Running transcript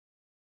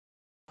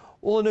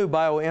Well, a new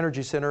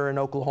bioenergy center in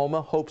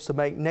Oklahoma hopes to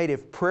make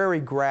native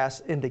prairie grass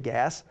into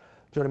gas.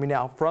 Joining me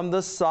now from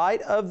the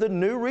site of the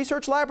new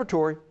research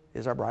laboratory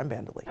is our Brian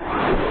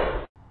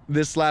Bendele.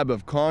 This slab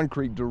of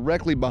concrete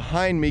directly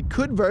behind me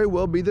could very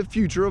well be the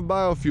future of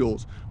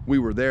biofuels. We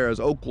were there as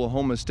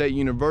Oklahoma State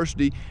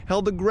University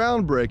held the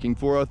groundbreaking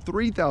for a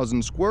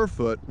 3,000 square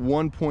foot,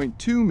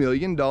 $1.2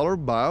 million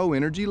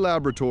bioenergy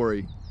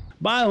laboratory.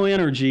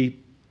 Bioenergy,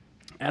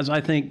 as I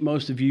think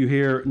most of you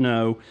here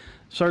know,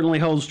 certainly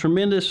holds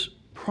tremendous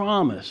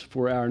promise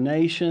for our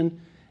nation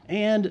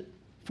and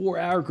for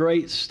our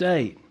great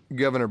state.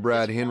 Governor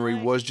Brad Henry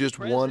was just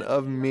one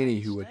of many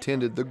who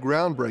attended the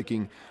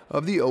groundbreaking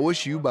of the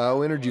OSU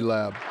Bioenergy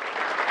Lab.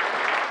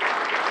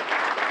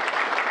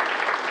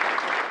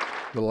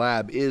 The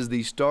lab is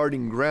the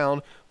starting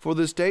ground for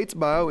the state's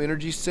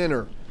Bioenergy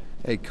Center,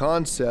 a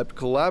concept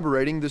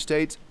collaborating the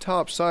state's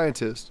top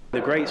scientists.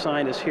 The great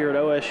scientists here at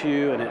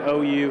OSU and at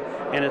OU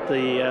and at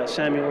the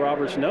Samuel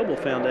Roberts Noble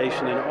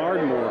Foundation in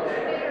Ardmore,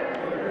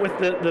 with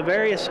the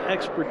various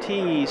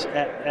expertise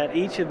at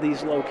each of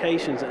these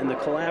locations and the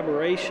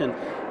collaboration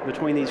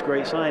between these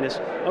great scientists,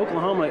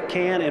 Oklahoma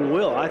can and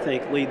will, I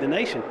think, lead the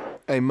nation.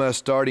 A must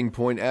starting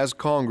point as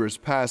Congress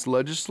passed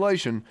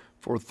legislation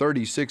for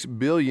 36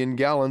 billion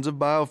gallons of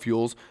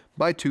biofuels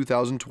by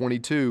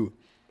 2022.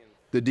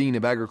 The Dean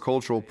of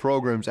Agricultural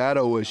Programs at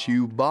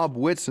OSU, Bob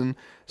Whitson,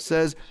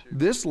 says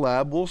this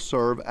lab will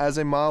serve as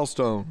a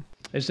milestone.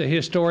 It's a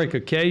historic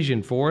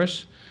occasion for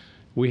us.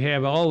 We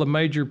have all the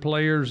major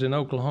players in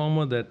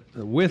Oklahoma that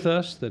are with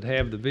us, that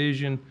have the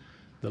vision,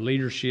 the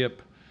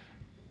leadership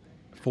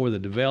for the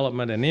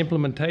development and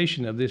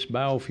implementation of this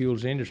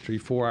biofuels industry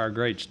for our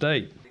great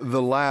state.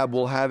 The lab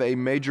will have a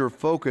major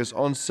focus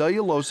on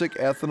cellulosic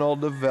ethanol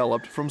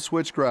developed from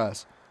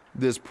switchgrass.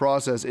 This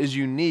process is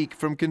unique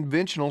from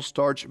conventional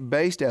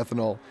starch-based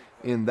ethanol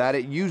in that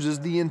it uses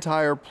the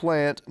entire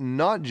plant,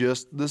 not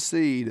just the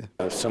seed.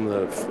 Some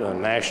of the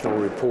national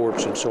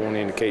reports and so on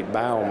indicate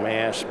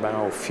biomass,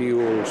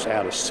 biofuels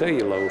out of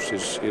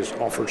cellulose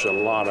offers a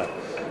lot of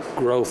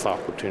growth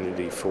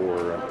opportunity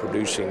for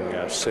producing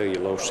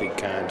cellulosic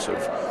kinds of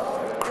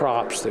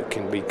crops that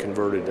can be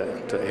converted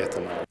to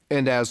ethanol.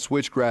 And as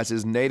switchgrass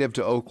is native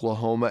to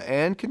Oklahoma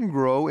and can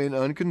grow in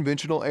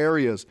unconventional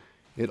areas,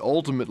 it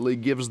ultimately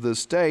gives the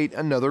state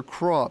another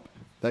crop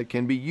that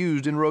can be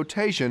used in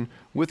rotation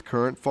with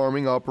current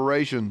farming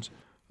operations.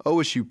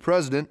 OSU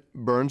President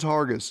Burns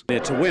Hargis.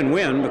 It's a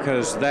win-win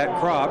because that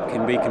crop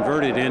can be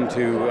converted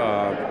into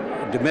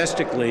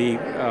domestically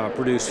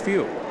produced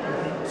fuel.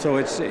 So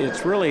it's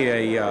really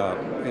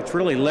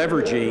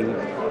leveraging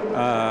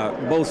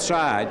both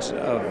sides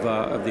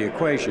of the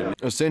equation.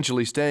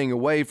 Essentially staying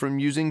away from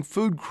using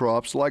food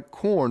crops like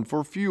corn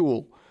for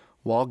fuel,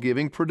 while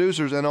giving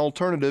producers an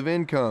alternative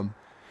income.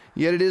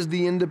 Yet it is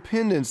the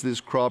independence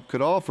this crop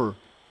could offer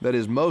that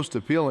is most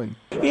appealing.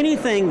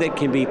 Anything that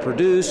can be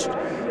produced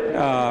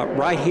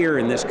right here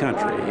in this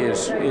country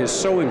is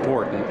so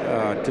important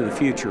to the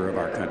future of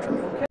our country.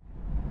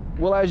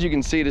 Well, as you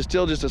can see, it is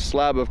still just a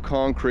slab of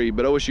concrete,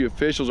 but OSU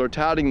officials are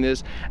touting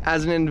this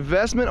as an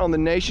investment on the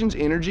nation's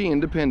energy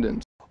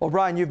independence. Well,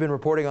 Brian, you've been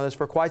reporting on this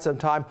for quite some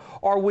time.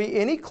 Are we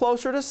any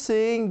closer to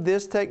seeing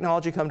this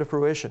technology come to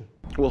fruition?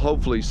 Well,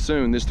 hopefully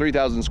soon. This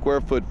 3,000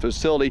 square foot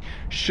facility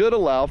should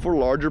allow for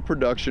larger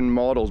production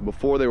models.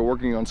 Before they were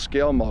working on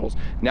scale models.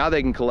 Now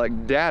they can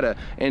collect data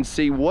and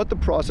see what the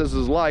process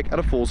is like at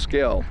a full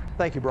scale.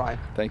 Thank you, Brian.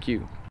 Thank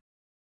you.